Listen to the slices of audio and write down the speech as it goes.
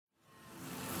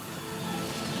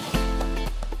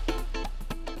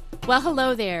Well,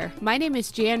 hello there. My name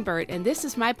is Jan Burt, and this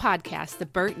is my podcast, The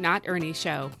Burt Not Ernie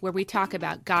Show, where we talk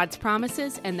about God's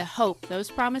promises and the hope those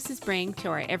promises bring to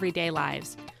our everyday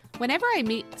lives. Whenever I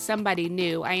meet somebody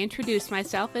new, I introduce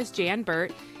myself as Jan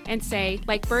Burt and say,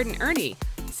 like Burt and Ernie,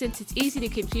 since it's easy to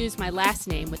confuse my last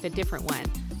name with a different one.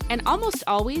 And almost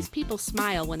always people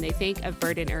smile when they think of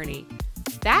Burt and Ernie.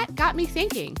 That got me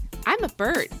thinking, I'm a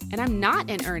Burt and I'm not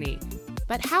an Ernie.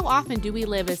 But how often do we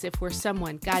live as if we're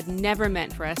someone God never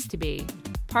meant for us to be?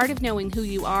 Part of knowing who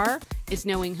you are is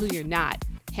knowing who you're not.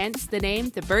 Hence the name,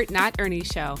 The Burt Not Ernie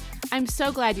Show. I'm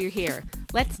so glad you're here.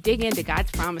 Let's dig into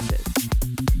God's promises.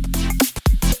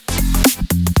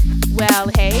 Well,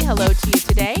 hey, hello to you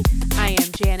today. I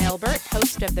am Jan L. Burt,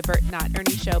 host of the Burt Not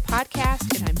Ernie Show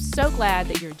podcast, and I'm so glad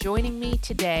that you're joining me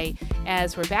today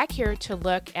as we're back here to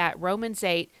look at Romans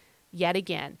 8 yet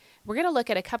again. We're going to look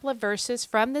at a couple of verses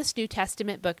from this New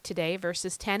Testament book today,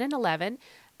 verses 10 and 11.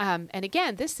 And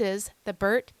again, this is the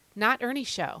Burt Not Ernie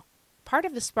Show, part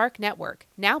of the Spark Network,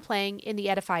 now playing in the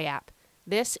Edifi app.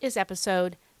 This is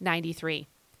episode 93.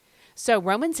 So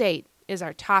Romans 8 is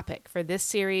our topic for this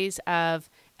series of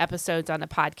episodes on the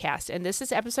podcast. And this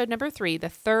is episode number 3, the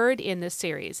third in this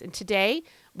series. And today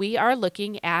we are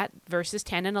looking at verses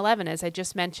 10 and 11, as I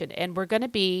just mentioned. And we're going to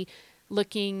be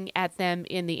looking at them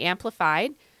in the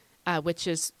Amplified, which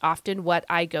is often what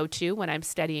I go to when I'm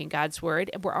studying God's Word.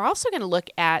 And we're also going to look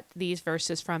at these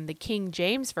verses from the King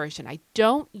James Version. I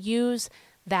don't use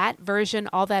that version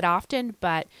all that often,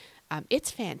 but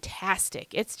it's fantastic.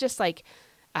 It's just like,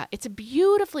 it's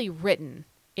beautifully written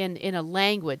in a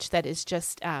language that is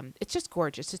just, it's just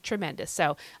gorgeous. It's tremendous.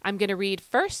 So I'm going to read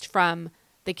first from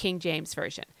the King James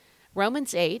Version.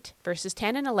 Romans 8, verses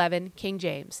 10 and 11, King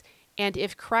James. And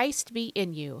if Christ be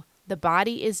in you, the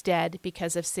body is dead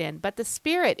because of sin, but the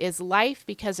Spirit is life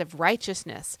because of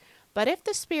righteousness. But if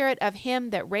the Spirit of him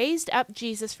that raised up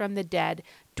Jesus from the dead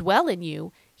dwell in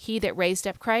you, he that raised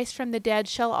up Christ from the dead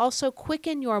shall also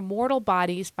quicken your mortal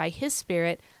bodies by his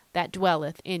Spirit that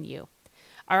dwelleth in you.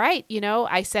 All right,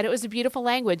 I said it was a beautiful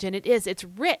language, and it is. It's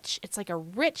rich. It's like a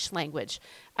rich language.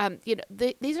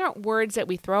 These aren't words that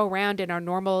we throw around in our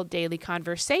normal daily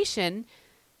conversation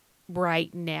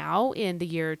right now in the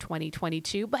year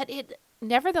 2022, but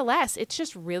nevertheless, it's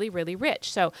just really, really rich.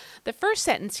 So the first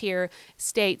sentence here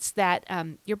states that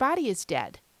your body is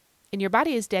dead, and your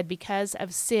body is dead because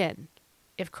of sin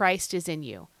if Christ is in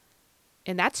you.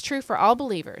 And that's true for all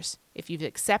believers. If you've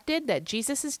accepted that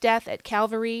Jesus' death at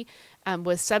Calvary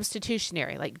was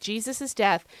substitutionary, like Jesus'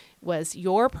 death was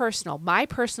my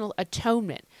personal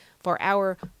atonement for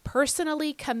our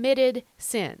personally committed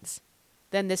sins,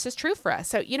 then this is true for us.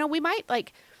 So, we might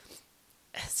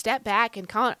step back and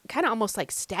kind of almost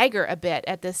stagger a bit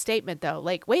at this statement, though.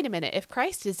 Like, wait a minute, if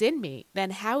Christ is in me,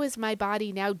 then how is my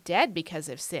body now dead because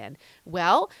of sin?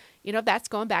 Well, that's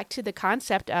going back to the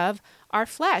concept of our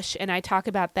flesh. And I talk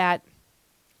about that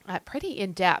pretty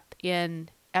in depth in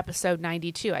episode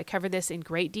 92. I cover this in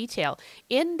great detail.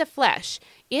 In the flesh,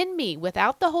 in me,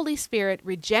 without the Holy Spirit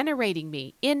regenerating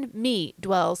me, in me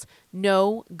dwells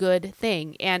no good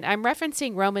thing. And I'm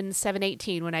referencing Romans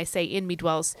 7:18 when I say in me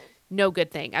dwells no good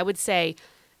thing. I would say,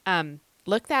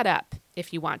 look that up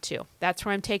if you want to. That's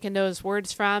where I'm taking those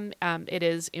words from. It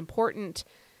is important,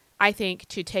 I think,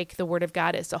 to take the Word of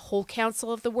God as the whole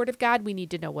counsel of the Word of God. We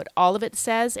need to know what all of it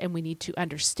says, and we need to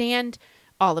understand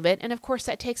all of it. And of course,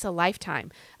 that takes a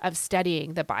lifetime of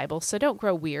studying the Bible. So don't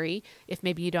grow weary if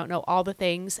maybe you don't know all the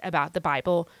things about the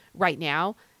Bible right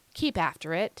now. Keep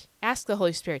after it. Ask the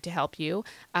Holy Spirit to help you.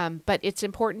 But it's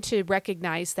important to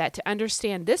recognize that to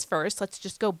understand this verse, let's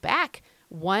just go back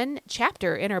one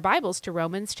chapter in our Bibles to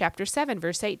Romans chapter 7,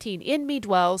 verse 18. In me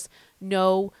dwells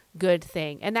no good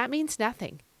thing. And that means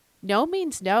nothing. No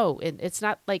means no. It's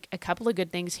not like a couple of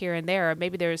good things here and there.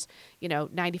 Maybe there's,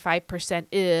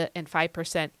 95% and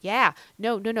 5% yeah.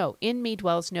 No. In me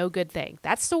dwells no good thing.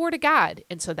 That's the Word of God.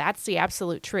 And so that's the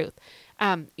absolute truth.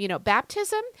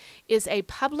 Baptism is a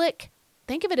public,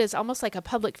 think of it as almost like a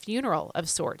public funeral of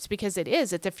sorts, because it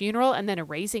is. It's a funeral and then a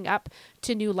raising up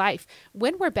to new life.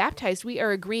 When we're baptized, we are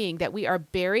agreeing that we are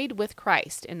buried with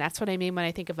Christ. And that's what I mean when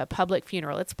I think of a public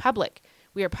funeral. It's public.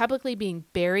 We are publicly being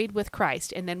buried with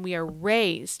Christ, and then we are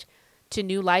raised to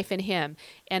new life in Him.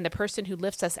 And the person who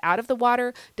lifts us out of the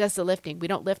water does the lifting. We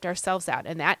don't lift ourselves out.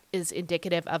 And that is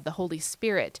indicative of the Holy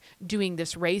Spirit doing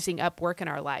this raising up work in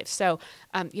our lives. So,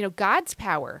 God's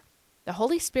power, the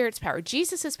Holy Spirit's power,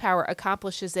 Jesus' power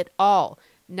accomplishes it all,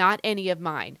 not any of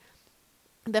mine.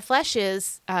 The flesh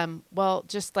is,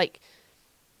 just like,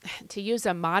 to use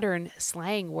a modern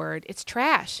slang word, it's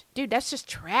trash. Dude, that's just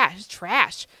trash. It's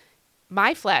trash.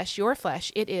 My flesh, your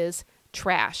flesh, it is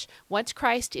trash. Once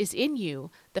Christ is in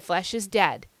you, the flesh is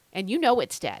dead, and you know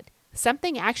it's dead.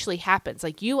 Something actually happens.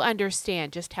 Like, you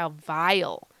understand just how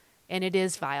vile, and it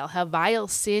is vile, how vile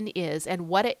sin is, and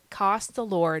what it cost the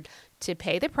Lord to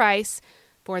pay the price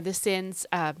for the sins,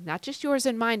 not just yours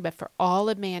and mine, but for all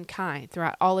of mankind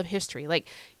throughout all of history. Like,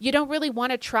 you don't really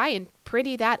want to try and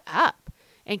pretty that up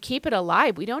and keep it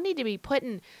alive. We don't need to be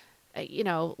putting,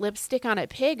 lipstick on a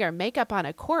pig or makeup on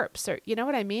a corpse, or, you know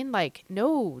what I mean? Like,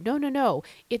 no.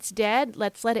 It's dead.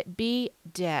 Let's let it be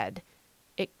dead.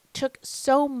 It took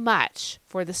so much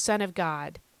for the Son of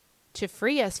God to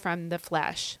free us from the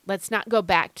flesh. Let's not go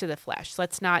back to the flesh.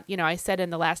 Let's not, I said in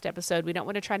the last episode, we don't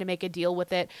want to try to make a deal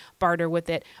with it, barter with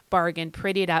it, bargain,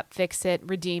 pretty it up, fix it,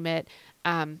 redeem it.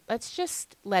 Let's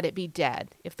just let it be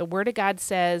dead. If the Word of God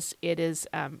says it is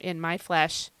in my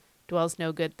flesh dwells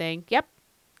no good thing, yep,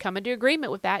 come into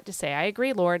agreement with that to say, I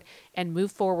agree, Lord, and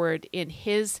move forward in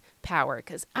His power.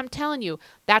 Because I'm telling you,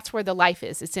 that's where the life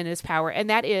is. It's in His power. And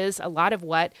that is a lot of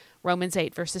what Romans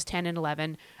 8 verses 10 and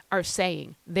 11 are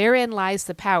saying. Therein lies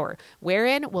the power.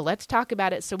 Wherein? Well, let's talk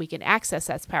about it so we can access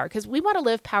that power. Because we want to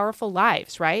live powerful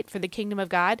lives, right? For the kingdom of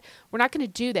God. We're not going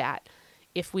to do that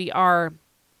if we are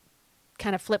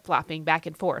kind of flip-flopping back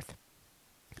and forth,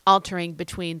 altering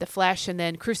between the flesh and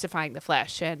then crucifying the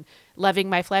flesh, and loving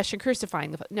my flesh and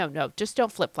crucifying the flesh. No, just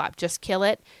don't flip-flop. Just kill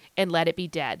it and let it be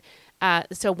dead.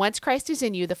 So once Christ is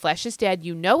in you, the flesh is dead.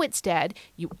 You know it's dead.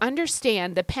 You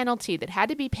understand the penalty that had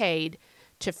to be paid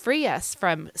to free us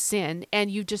from sin,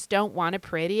 and you just don't want to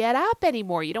pretty it up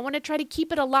anymore. You don't want to try to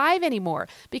keep it alive anymore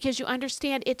because you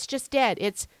understand it's just dead.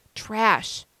 It's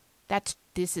trash.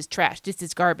 This is trash. This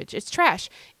is garbage. It's trash.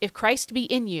 If Christ be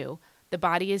in you, the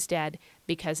body is dead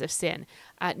because of sin.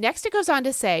 Next, it goes on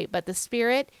to say, but the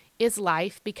Spirit is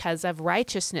life because of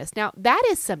righteousness. Now, that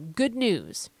is some good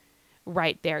news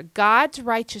right there. God's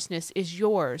righteousness is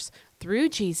yours through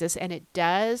Jesus, and it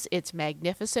does its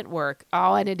magnificent work.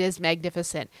 Oh, and it is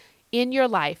magnificent in your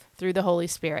life through the Holy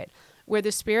Spirit. Where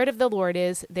the Spirit of the Lord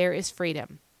is, there is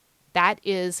freedom. That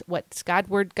is what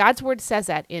God's word says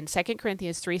that in 2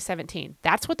 Corinthians 3:17.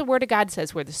 That's what the Word of God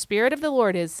says. Where the Spirit of the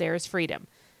Lord is, there is freedom.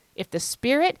 If the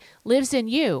Spirit lives in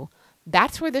you,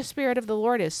 that's where the Spirit of the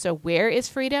Lord is. So where is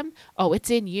freedom? Oh, it's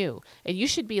in you. And you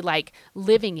should be like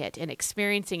living it and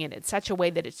experiencing it in such a way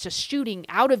that it's just shooting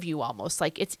out of you almost.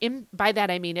 Like by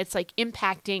that I mean it's like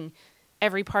impacting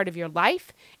every part of your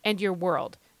life and your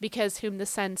world. Because whom the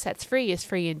Son sets free is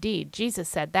free indeed. Jesus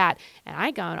said that. And I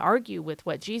go and argue with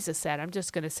what Jesus said. I'm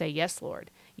just going to say, yes,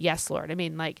 Lord. Yes, Lord. I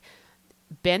mean, like,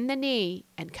 bend the knee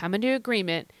and come into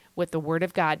agreement with the Word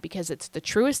of God, because it's the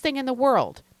truest thing in the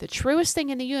world, the truest thing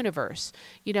in the universe.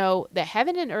 The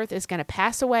heaven and earth is going to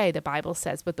pass away, the Bible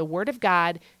says, but the Word of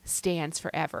God stands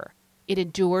forever. It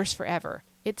endures forever.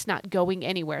 It's not going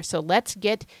anywhere. So let's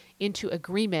get into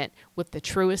agreement with the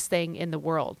truest thing in the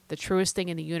world, the truest thing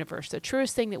in the universe, the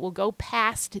truest thing that will go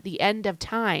past the end of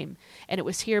time. And it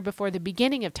was here before the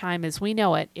beginning of time as we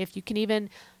know it. If you can even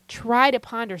try to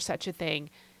ponder such a thing,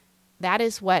 that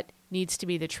is what needs to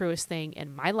be the truest thing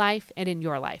in my life and in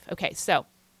your life. Okay, so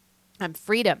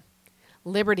freedom,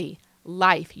 liberty,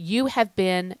 life. You have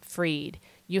been freed.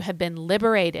 You have been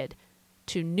liberated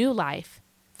to new life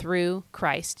through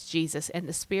Christ Jesus. And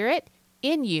the Spirit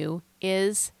in you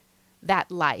is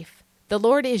that life. The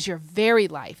Lord is your very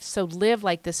life. So live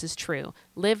like this is true.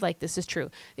 Live like this is true.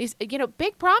 These,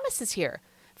 big promises here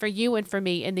for you and for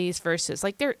me in these verses.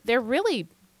 Like they're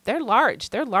large.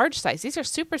 They're large size. These are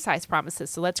supersized promises.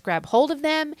 So let's grab hold of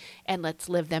them and let's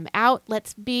live them out.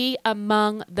 Let's be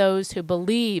among those who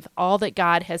believe all that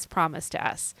God has promised to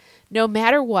us. No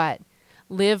matter what,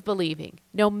 live believing.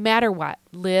 No matter what,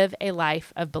 live a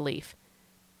life of belief.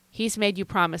 He's made you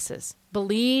promises.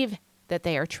 Believe that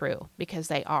they are true, because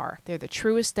they are. They're the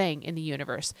truest thing in the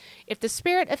universe. If the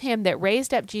Spirit of Him that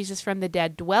raised up Jesus from the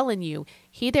dead dwell in you,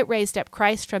 He that raised up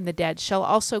Christ from the dead shall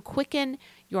also quicken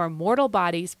your mortal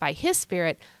bodies by His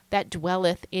Spirit that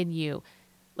dwelleth in you.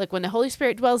 Look, when the Holy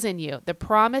Spirit dwells in you, the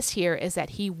promise here is that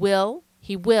He will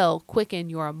quicken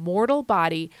your mortal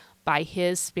body by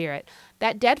His Spirit.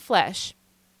 That dead flesh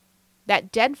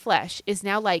is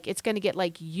now it's going to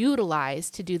get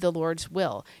utilized to do the Lord's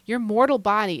will. Your mortal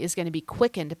body is going to be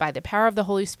quickened by the power of the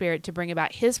Holy Spirit to bring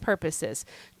about His purposes,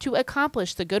 to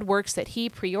accomplish the good works that He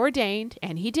preordained,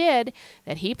 and He did,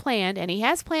 that He planned, and He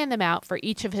has planned them out for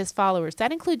each of His followers.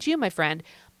 That includes you, my friend,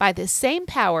 by the same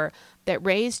power that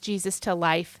raised Jesus to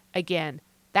life again.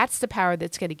 That's the power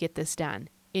that's going to get this done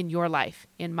in your life,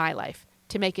 in my life,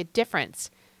 to make a difference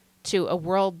to a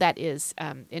world that is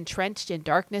entrenched in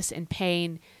darkness and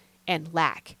pain and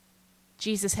lack.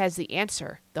 Jesus has the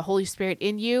answer. The Holy Spirit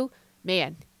in you,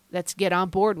 man, Let's get on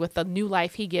board with the new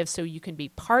life he gives so you can be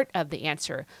part of the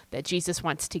answer that Jesus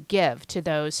wants to give to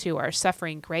those who are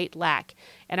suffering great lack.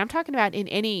 And I'm talking about in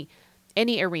any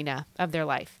arena of their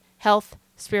life, health,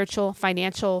 spiritual,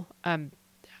 financial.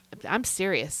 I'm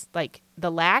serious. Like,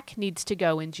 the lack needs to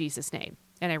go in Jesus' name.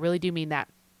 And I really do mean that.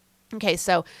 Okay,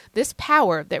 so this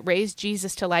power that raised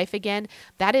Jesus to life again,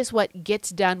 that is what gets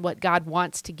done what God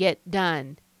wants to get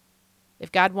done. If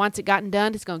God wants it gotten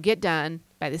done, it's going to get done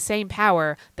by the same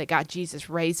power that got Jesus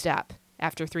raised up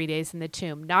after 3 days in the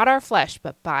tomb. Not our flesh,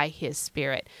 but by his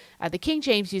Spirit. The King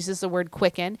James uses the word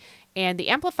quicken, and the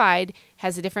Amplified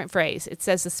has a different phrase. It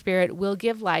says the Spirit will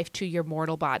give life to your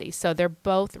mortal body. So they're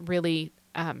both really,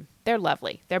 they're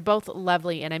lovely. They're both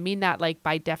lovely, and I mean that like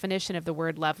by definition of the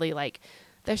word lovely, like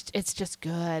it's just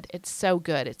good. It's so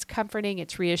good. It's comforting.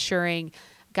 It's reassuring.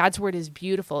 God's word is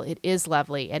beautiful. It is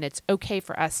lovely, and it's okay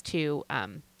for us to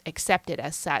accept it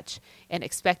as such and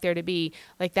expect there to be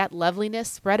like that loveliness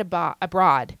spread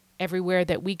abroad everywhere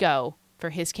that we go for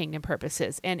his kingdom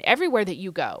purposes. And everywhere that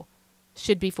you go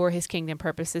should be for his kingdom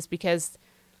purposes, because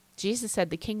Jesus said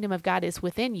the kingdom of God is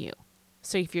within you.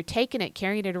 So if you're taking it,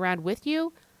 carrying it around with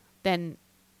you, then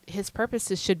his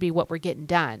purposes should be what we're getting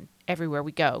done everywhere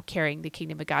we go, carrying the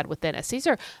kingdom of God within us. These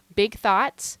are big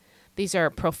thoughts. These are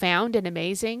profound and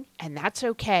amazing, and that's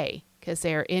okay because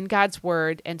they're in God's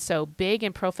word. And so big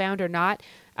and profound or not,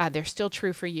 they're still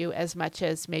true for you as much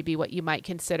as maybe what you might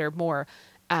consider more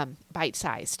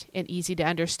bite-sized and easy to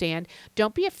understand.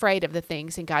 Don't be afraid of the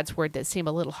things in God's word that seem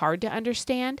a little hard to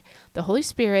understand. The Holy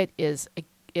Spirit is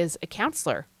a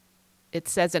counselor. It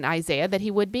says in Isaiah that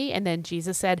he would be, and then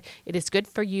Jesus said, it is good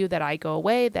for you that I go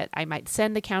away, that I might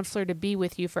send the counselor to be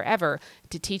with you forever,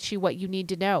 to teach you what you need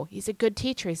to know. He's a good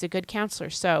teacher. He's a good counselor.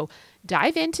 So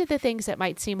dive into the things that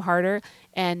might seem harder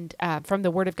and from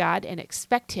the Word of God, and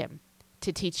expect him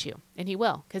to teach you. And he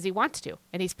will, because he wants to,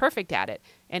 and he's perfect at it.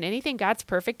 And anything God's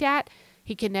perfect at,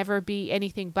 he can never be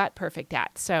anything but perfect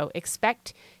at. So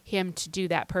expect him to do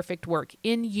that perfect work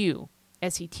in you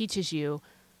as he teaches you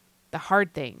the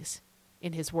hard things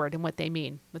in his word and what they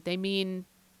mean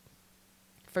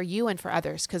for you and for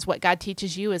others, because what God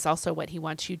teaches you is also what he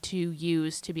wants you to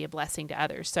use to be a blessing to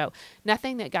others. So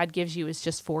nothing that God gives you is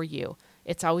just for you.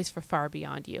 It's always for far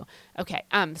beyond you. Okay,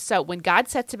 so when God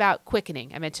sets about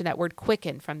quickening, I mentioned that word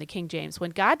quicken from the King James.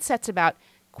 When God sets about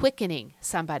quickening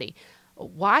somebody,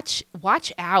 watch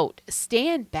out,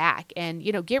 stand back, and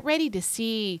get ready to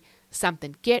see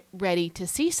something. Get ready to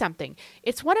see something.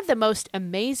 It's one of the most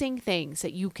amazing things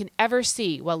that you can ever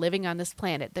see while living on this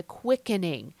planet, the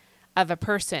quickening of a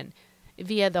person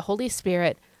via the Holy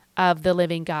Spirit of the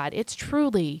living God. It's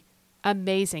truly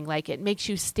amazing. Like, it makes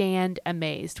you stand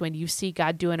amazed when you see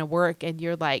God doing a work and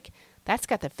you're like, that's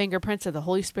got the fingerprints of the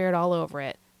Holy Spirit all over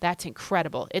it. That's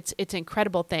incredible. It's an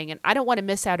incredible thing, and I don't want to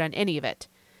miss out on any of it.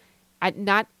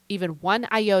 Not even one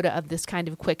iota of this kind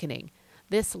of quickening.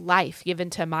 This life given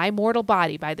to my mortal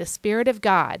body by the Spirit of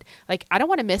God. Like, I don't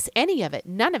want to miss any of it.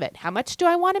 None of it. How much do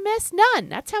I want to miss? None.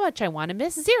 That's how much I want to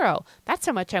miss. 0. That's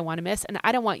how much I want to miss. And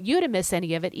I don't want you to miss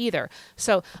any of it either.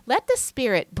 So let the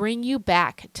Spirit bring you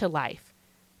back to life.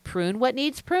 Prune what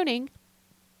needs pruning.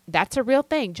 That's a real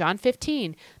thing. John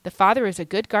 15, the Father is a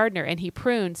good gardener, and he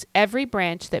prunes every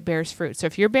branch that bears fruit. So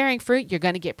if you're bearing fruit, you're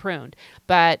going to get pruned.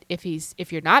 But if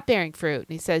you're not bearing fruit,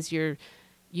 and he says you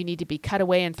need to be cut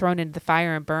away and thrown into the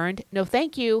fire and burned. No,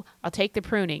 thank you. I'll take the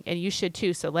pruning, and you should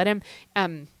too. So let him,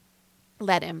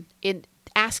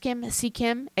 ask him, seek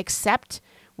him, accept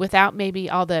without maybe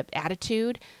all the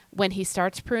attitude. When he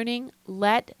starts pruning,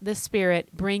 let the Spirit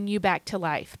bring you back to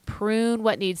life. Prune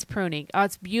what needs pruning. Oh,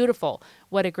 it's beautiful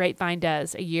what a grapevine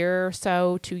does. A year or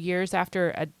so, 2 years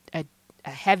after a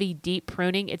heavy, deep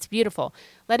pruning, it's beautiful.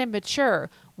 Let him mature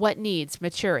what needs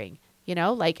maturing.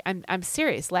 I'm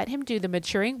serious. Let him do the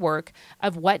maturing work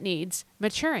of what needs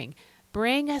maturing.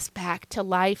 Bring us back to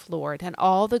life, Lord, and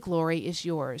all the glory is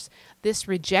yours. This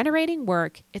regenerating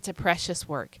work, it's a precious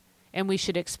work, and we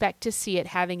should expect to see it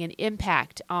having an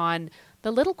impact on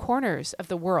the little corners of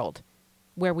the world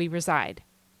where we reside,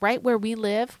 right where we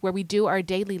live, where we do our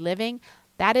daily living.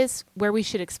 That is where we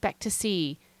should expect to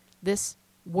see this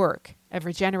work of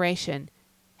regeneration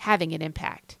having an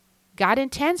impact. God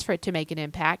intends for it to make an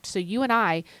impact, so you and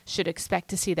I should expect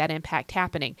to see that impact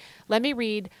happening. Let me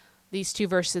read these 2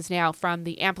 verses now from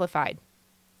the Amplified.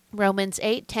 Romans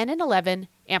 8, 10 and 11,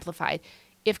 Amplified.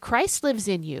 If Christ lives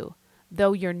in you,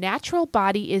 though your natural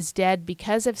body is dead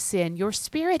because of sin, your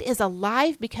spirit is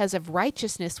alive because of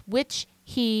righteousness, which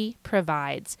he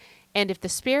provides. And if the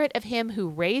Spirit of him who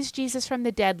raised Jesus from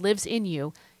the dead lives in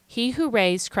you, he who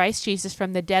raised Christ Jesus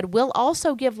from the dead will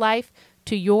also give life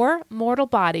to your mortal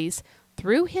bodies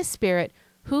through his Spirit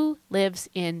who lives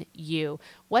in you.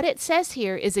 What it says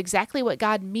here is exactly what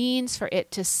God means for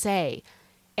it to say.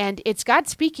 And it's God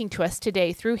speaking to us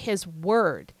today through his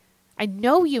word. I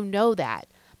know you know that,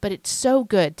 but it's so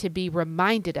good to be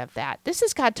reminded of that. This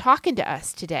is God talking to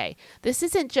us today. This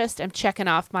isn't just I'm checking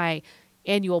off my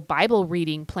annual Bible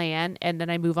reading plan and then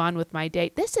I move on with my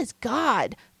day. This is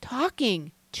God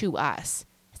talking to us.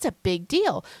 It's a big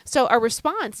deal. So our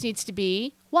response needs to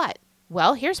be what?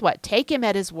 Well, here's what. Take him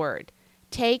at his word.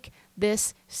 Take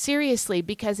this seriously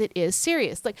because it is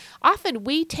serious. Like often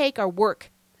we take our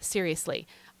work seriously.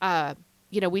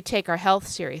 We take our health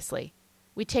seriously.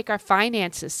 We take our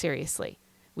finances seriously.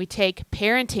 We take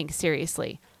parenting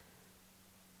seriously.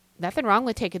 Nothing wrong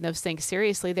with taking those things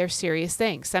seriously. They're serious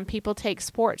things. Some people take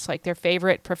sports, like their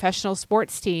favorite professional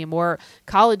sports team or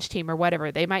college team or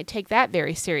whatever. They might take that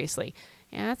very seriously.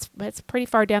 Yeah, that's pretty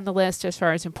far down the list as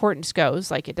far as importance goes.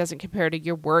 Like it doesn't compare to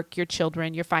your work, your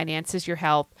children, your finances, your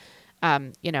health.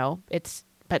 But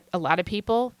a lot of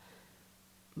people,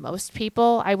 most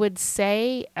people, I would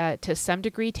say, to some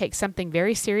degree, take something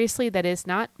very seriously that is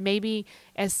not maybe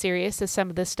as serious as some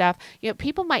of this stuff.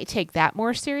 People might take that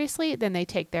more seriously than they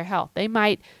take their health. They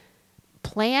might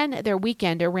plan their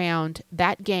weekend around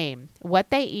that game, what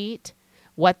they eat,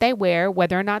 what they wear,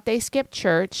 whether or not they skip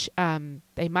church.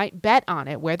 They might bet on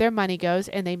it, where their money goes,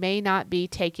 and they may not be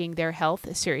taking their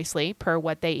health seriously per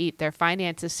what they eat, their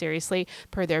finances seriously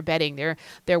per their betting,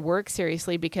 their work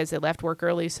seriously because they left work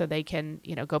early so they can,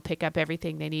 go pick up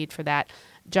everything they need for that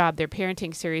job. Their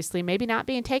parenting seriously, maybe not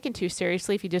being taken too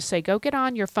seriously if you just say, go get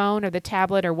on your phone or the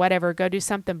tablet or whatever, go do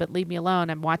something, but leave me alone.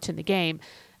 I'm watching the game.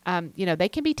 They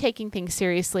can be taking things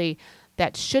seriously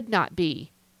that should not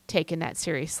be taken that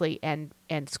seriously and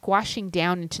squashing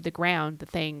down into the ground the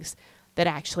things that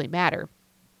actually matter.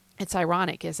 It's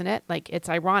ironic, isn't it? Like it's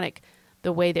ironic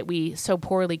the way that we so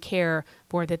poorly care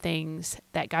for the things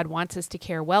that God wants us to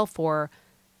care well for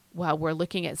while we're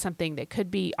looking at something that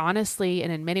could be honestly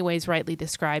and in many ways rightly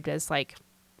described as like,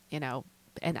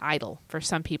 an idol. For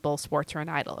some people, sports are an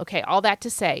idol. Okay, all that to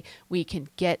say, we can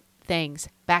get things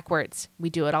backwards. We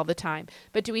do it all the time.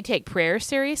 But do we take prayer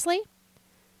seriously?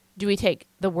 Do we take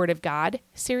the word of God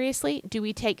seriously? Do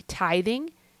we take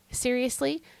tithing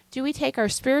seriously? Do we take our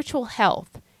spiritual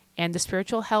health and the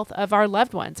spiritual health of our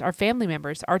loved ones, our family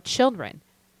members, our children?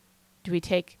 Do we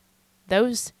take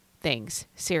those things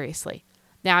seriously?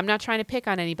 Now, I'm not trying to pick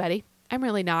on anybody. I'm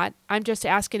really not. I'm just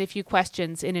asking a few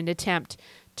questions in an attempt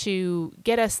to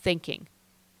get us thinking.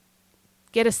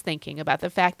 Get us thinking about the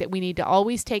fact that we need to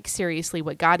always take seriously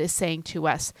what God is saying to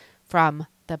us from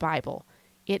the Bible.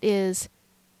 It is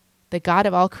the God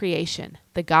of all creation,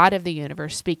 the God of the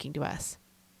universe speaking to us.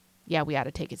 Yeah, we ought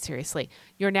to take it seriously.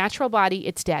 Your natural body,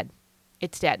 it's dead.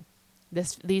 It's dead.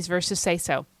 These verses say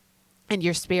so. And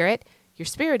your spirit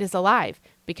is alive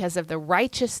because of the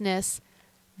righteousness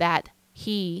that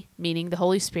he, meaning the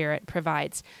Holy Spirit,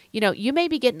 provides. You may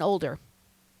be getting older.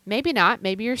 Maybe not.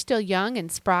 Maybe you're still young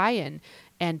and spry and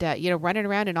running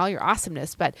around in all your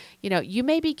awesomeness. But, you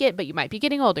might be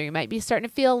getting older. You might be starting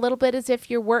to feel a little bit as if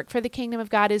your work for the kingdom of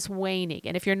God is waning.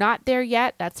 And if you're not there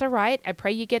yet, that's all right. I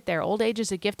pray you get there. Old age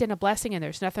is a gift and a blessing, and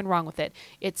there's nothing wrong with it.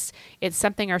 It's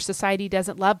something our society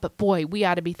doesn't love, but boy, we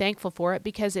ought to be thankful for it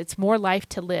because it's more life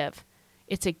to live.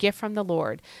 It's a gift from the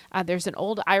Lord. There's an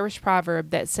old Irish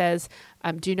proverb that says,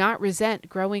 do not resent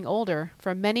growing older,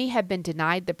 for many have been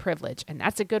denied the privilege. And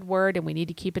that's a good word, and we need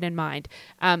to keep it in mind.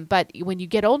 But when you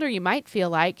get older, you might feel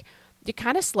like you're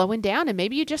kind of slowing down, and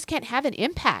maybe you just can't have an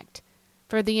impact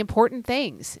for the important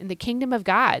things in the kingdom of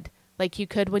God like you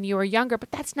could when you were younger.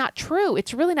 But that's not true.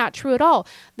 It's really not true at all.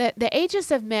 The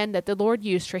ages of men that the Lord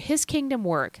used for his kingdom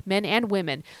work, men and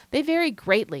women, they vary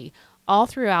greatly all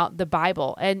throughout the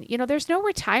Bible. And, there's no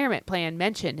retirement plan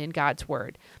mentioned in God's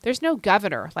word. There's no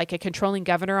governor, like a controlling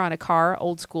governor on a car,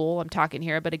 old school, I'm talking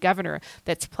here, but a governor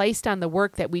that's placed on the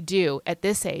work that we do at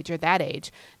this age or that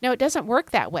age. No, it doesn't work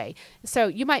that way. So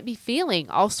you might be feeling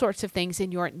all sorts of things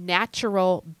in your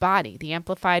natural body. The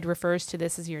Amplified refers to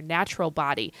this as your natural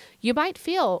body. You might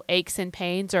feel aches and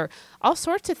pains or all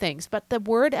sorts of things, but the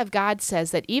word of God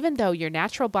says that even though your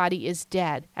natural body is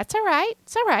dead, that's all right.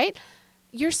 It's all right.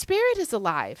 Your spirit is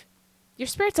alive. Your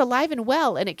spirit's alive and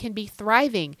well, and it can be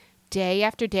thriving day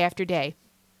after day after day.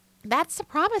 That's the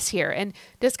promise here. And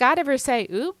does God ever say,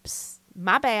 oops,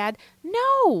 my bad?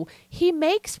 No, he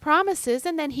makes promises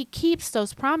and then he keeps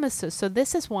those promises. So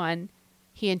this is one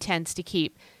he intends to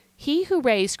keep. He who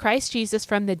raised Christ Jesus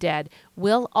from the dead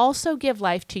will also give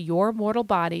life to your mortal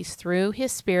bodies through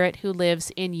his Spirit who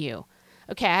lives in you.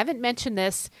 Okay, I haven't mentioned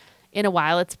this in a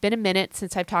while. It's been a minute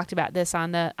since I've talked about this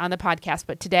on the podcast,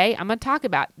 but today I'm going to talk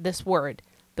about this word,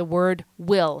 the the word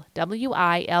will,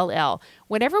 W-I-L-L.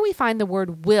 Whenever we find the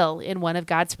word will in one of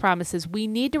God's promises, we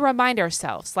need to remind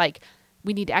ourselves, like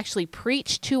we need to actually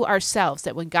preach to ourselves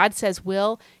that when God says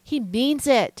will, he means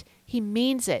it. He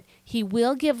means it. He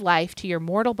will give life to your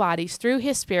mortal bodies through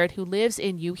his Spirit who lives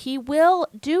in you. He will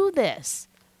do this.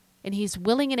 And he's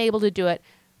willing and able to do it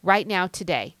right now,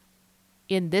 today.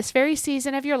 In this very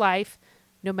season of your life,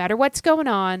 no matter what's going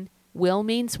on, will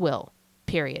means will,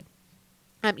 period.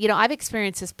 I've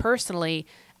experienced this personally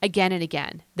again and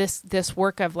again. This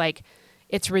work of like,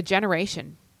 it's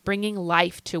regeneration, bringing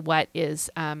life to what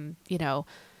is,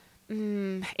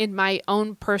 in my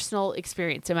own personal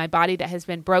experience, in my body that has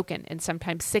been broken and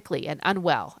sometimes sickly and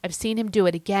unwell. I've seen him do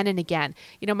it again and again.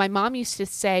 My mom used to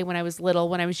say when I was little,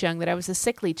 when I was young, that I was a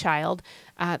sickly child.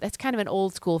 That's kind of an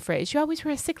old school phrase. You always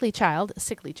were a sickly child.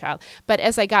 But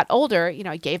as I got older,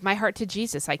 I gave my heart to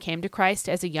Jesus. I came to Christ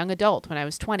as a young adult when I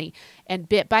was 20. And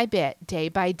bit by bit, day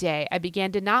by day, I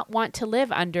began to not want to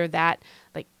live under that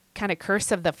like kind of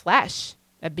curse of the flesh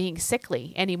of being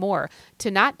sickly anymore,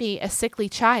 to not be a sickly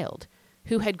child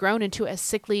who had grown into a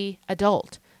sickly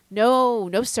adult. No,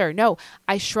 sir, no.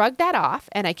 I shrugged that off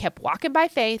and I kept walking by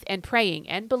faith and praying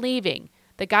and believing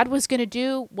that God was going to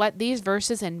do what these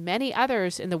verses and many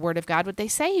others in the Word of God, what they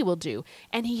say he will do.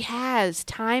 And he has,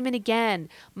 time and again.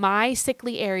 My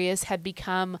sickly areas have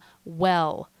become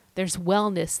well. There's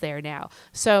wellness there now.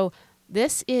 So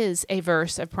this is a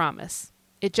verse of promise.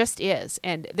 It just is.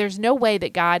 And there's no way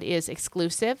that God is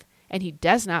exclusive, and he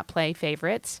does not play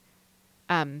favorites.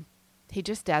 He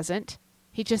just doesn't.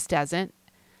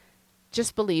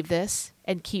 Just believe this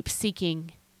and keep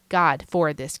seeking God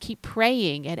for this. Keep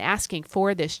praying and asking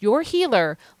for this. Your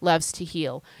healer loves to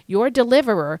heal. Your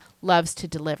deliverer loves to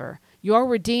deliver. Your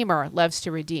redeemer loves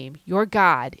to redeem. Your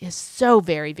God is so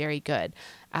very, very good.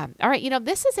 All right,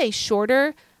 this is a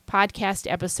shorter podcast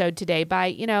episode today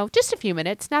by, just a few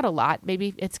minutes, not a lot.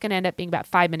 Maybe it's going to end up being about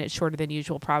 5 minutes shorter than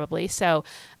usual, probably. So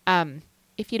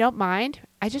if you don't mind,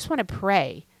 I just want to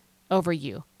pray over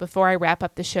you before I wrap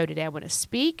up the show today. I want to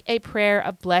speak a prayer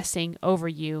of blessing over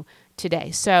you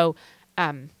today. So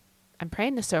I'm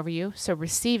praying this over you, so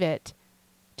receive it.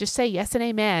 Just say yes and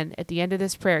amen at the end of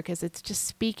this prayer, because it's just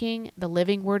speaking the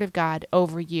living word of God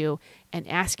over you and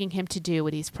asking him to do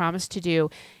what he's promised to do.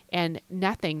 And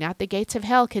nothing, not the gates of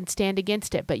hell, can stand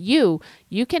against it. But you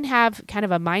can have kind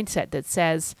of a mindset that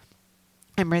says,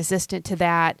 I'm resistant to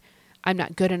that. I'm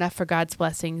not good enough for God's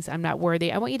blessings. I'm not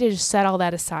worthy. I want you to just set all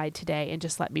that aside today and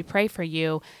just let me pray for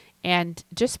you. And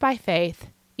just by faith,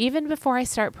 even before I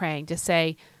start praying, just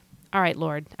say, all right,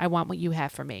 Lord, I want what you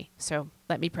have for me. So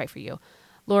let me pray for you.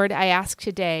 Lord, I ask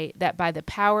today that by the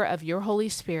power of your Holy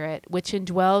Spirit, which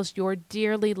indwells your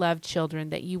dearly loved children,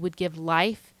 that you would give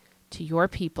life to your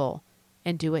people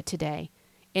and do it today.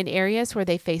 In areas where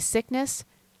they face sickness,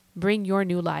 bring your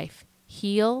new life.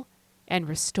 Heal and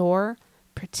restore,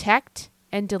 protect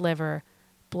and deliver,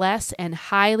 bless and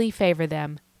highly favor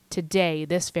them today,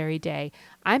 this very day.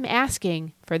 I'm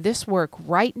asking for this work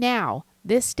right now,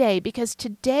 this day, because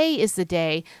today is the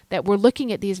day that we're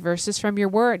looking at these verses from your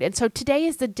word. And so today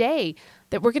is the day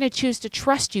that we're going to choose to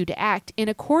trust you to act in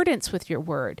accordance with your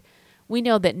word. We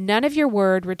know that none of your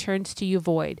word returns to you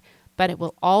void, but it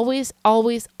will always,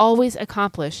 always, always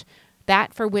accomplish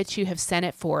that for which you have sent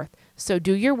it forth. So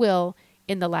do your will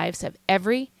in the lives of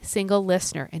every single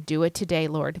listener, and do it today,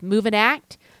 Lord. Move and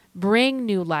act, bring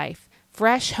new life,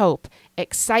 fresh hope,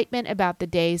 excitement about the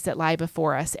days that lie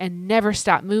before us, and never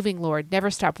stop moving, Lord. Never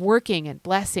stop working and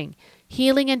blessing,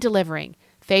 healing and delivering,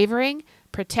 favoring,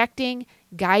 protecting,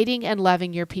 guiding, and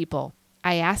loving your people.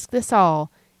 I ask this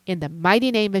all in the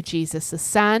mighty name of Jesus, the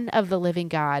Son of the living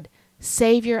God,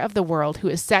 Savior of the world, who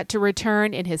is set to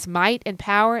return in his might and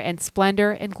power and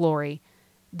splendor and glory.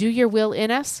 Do your will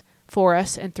in us, for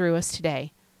us, and through us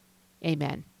today.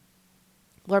 Amen.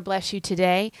 Lord bless you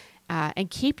today. And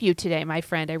keep you today, my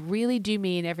friend. I really do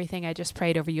mean everything I just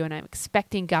prayed over you, and I'm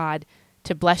expecting God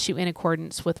to bless you in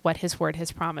accordance with what his word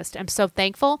has promised. I'm so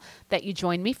thankful that you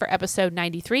joined me for episode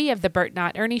 93 of the Burt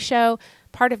Not Ernie Show,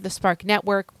 part of the Spark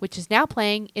Network, which is now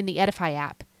playing in the Edifi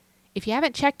app. If you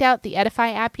haven't checked out the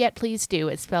Edifi app yet, please do.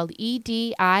 It's spelled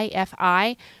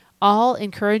Edifi, all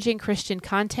encouraging Christian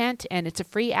content, and it's a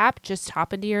free app. Just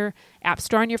hop into your app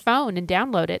store on your phone and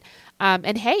download it.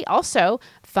 And hey, also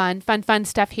fun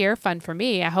stuff here. Fun for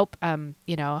me. I hope, I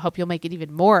hope you'll make it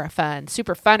even more fun,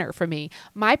 super funner for me.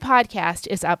 My podcast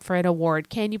is up for an award.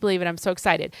 Can you believe it? I'm so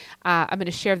excited. I'm going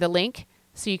to share the link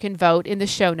so you can vote in the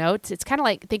show notes. It's kind of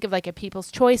like, think of like a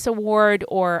People's Choice Award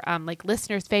or like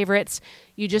listeners' favorites.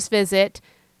 You just visit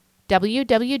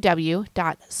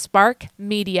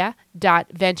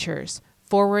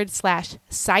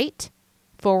www.sparkmedia.ventures/site/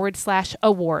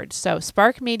 sparkmedia.ventures. So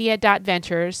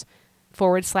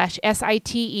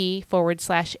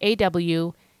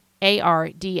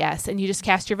sparkmedia.ventures/SITE/AWARDS. And you just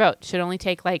cast your vote. Should only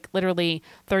take like literally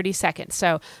 30 seconds.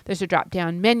 So there's a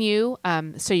drop-down menu,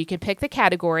 so you can pick the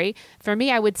category. For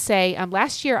me, I would say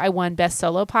last year I won Best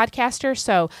Solo Podcaster.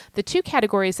 So the two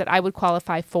categories that I would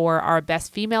qualify for are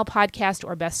Best Female Podcast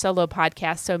or Best Solo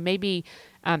Podcast. So maybe,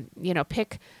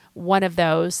 pick one of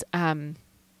those.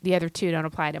 The other two don't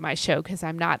apply to my show because I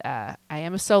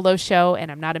am a solo show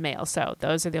and I'm not a male. So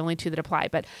those are the only two that apply.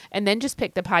 And then just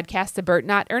pick the podcast, The Burt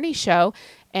Not Ernie Show.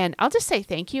 And I'll just say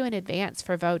thank you in advance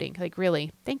for voting. Like,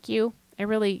 really, thank you.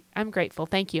 I'm grateful.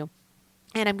 Thank you.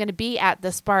 And I'm going to be at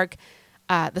the Spark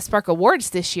Awards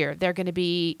this year. They're going to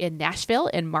be in Nashville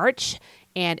in March.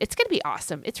 And it's going to be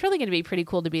awesome. It's really going to be pretty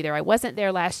cool to be there. I wasn't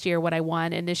there last year when I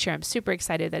won, and this year I'm super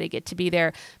excited that I get to be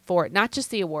there for not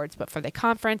just the awards, but for the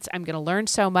conference. I'm going to learn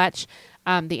so much.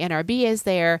 The NRB is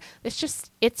there.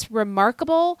 It's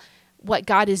remarkable what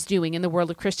God is doing in the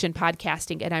world of Christian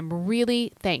podcasting, and I'm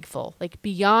really thankful, like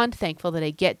beyond thankful, that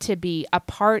I get to be a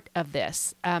part of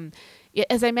this.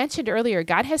 As I mentioned earlier,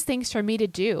 God has things for me to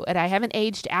do, and I haven't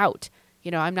aged out.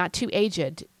 I'm not too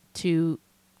aged to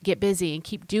get busy and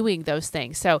keep doing those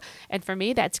things. So, and for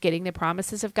me, that's getting the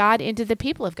promises of God into the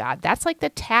people of God. That's like the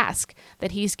task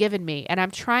that He's given me. And I'm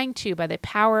trying to, by the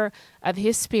power of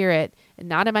His Spirit and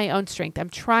not in my own strength, I'm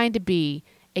trying to be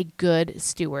a good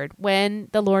steward. When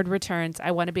the Lord returns, I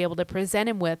want to be able to present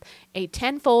Him with a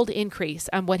tenfold increase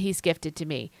on what He's gifted to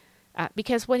me.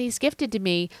 Because what He's gifted to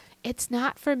me, it's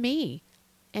not for me.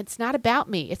 It's not about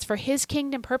me. It's for His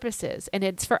kingdom purposes, and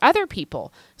it's for other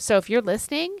people. So if you're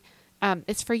listening,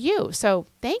 it's for you. So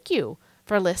thank you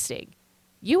for listening.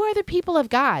 You are the people of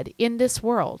God in this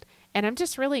world. And I'm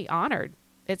just really honored.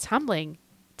 It's humbling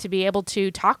to be able to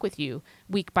talk with you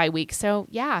week by week. So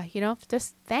yeah,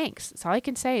 just thanks. That's all I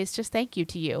can say is just thank you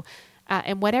to you.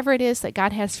 And whatever it is that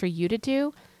God has for you to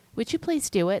do, would you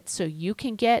please do it so you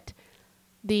can get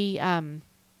the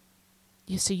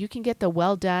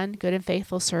well done, good and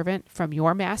faithful servant from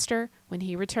your master when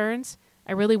He returns.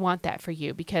 I really want that for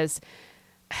you because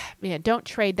man, don't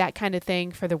trade that kind of thing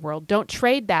for the world. Don't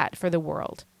trade that for the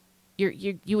world.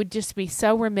 You would just be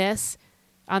so remiss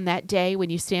on that day when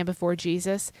you stand before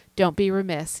Jesus. Don't be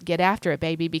remiss. Get after it,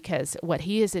 baby, because what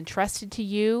He has entrusted to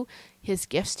you, His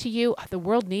gifts to you, the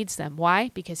world needs them.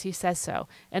 Why? Because He says so.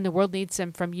 And the world needs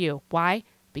them from you. Why?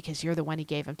 Because you're the one He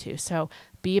gave them to. So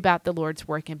be about the Lord's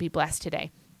work and be blessed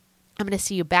today. I'm going to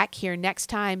see you back here next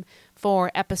time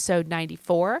for episode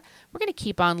 94. We're going to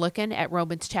keep on looking at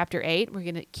Romans chapter 8. We're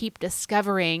going to keep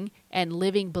discovering and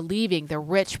believing the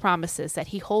rich promises that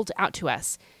He holds out to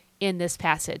us in this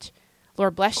passage.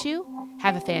 Lord bless you.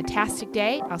 Have a fantastic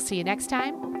day. I'll see you next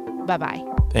time. Bye-bye.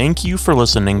 Thank you for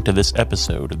listening to this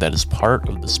episode that is part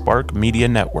of the Spark Media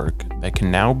Network that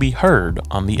can now be heard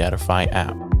on the Edifi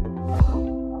app.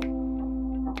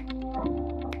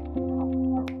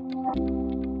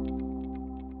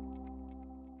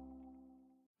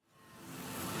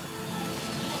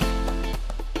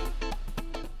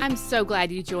 I'm so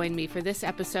glad you joined me for this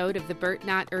episode of the Burt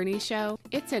Not Ernie Show.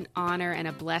 It's an honor and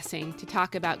a blessing to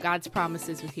talk about God's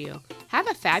promises with you. Have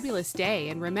a fabulous day,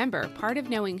 and remember, part of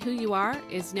knowing who you are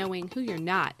is knowing who you're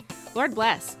not. Lord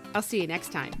bless. I'll see you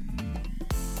next time.